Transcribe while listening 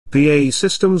BAE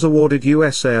Systems awarded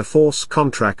U.S. Air Force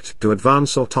contract to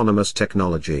advance autonomous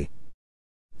technology.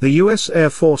 The U.S. Air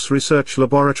Force Research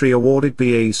Laboratory awarded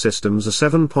BAE Systems a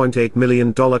 $7.8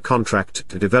 million contract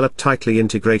to develop tightly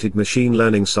integrated machine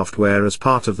learning software as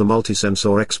part of the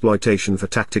Multi-Sensor Exploitation for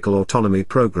Tactical Autonomy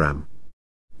program.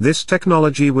 This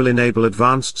technology will enable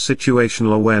advanced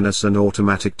situational awareness and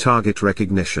automatic target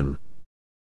recognition.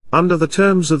 Under the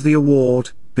terms of the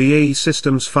award, BAE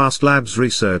Systems FAST Labs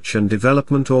Research and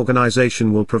Development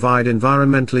Organization will provide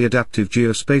environmentally adaptive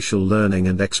geospatial learning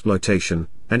and exploitation,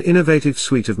 an innovative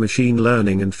suite of machine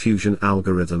learning and fusion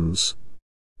algorithms.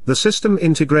 The system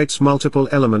integrates multiple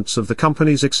elements of the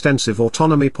company's extensive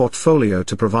autonomy portfolio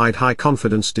to provide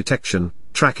high-confidence detection,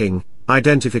 tracking,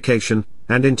 identification,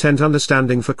 and intent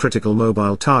understanding for critical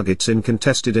mobile targets in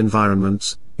contested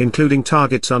environments, including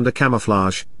targets under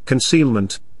camouflage,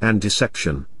 concealment, and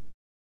deception.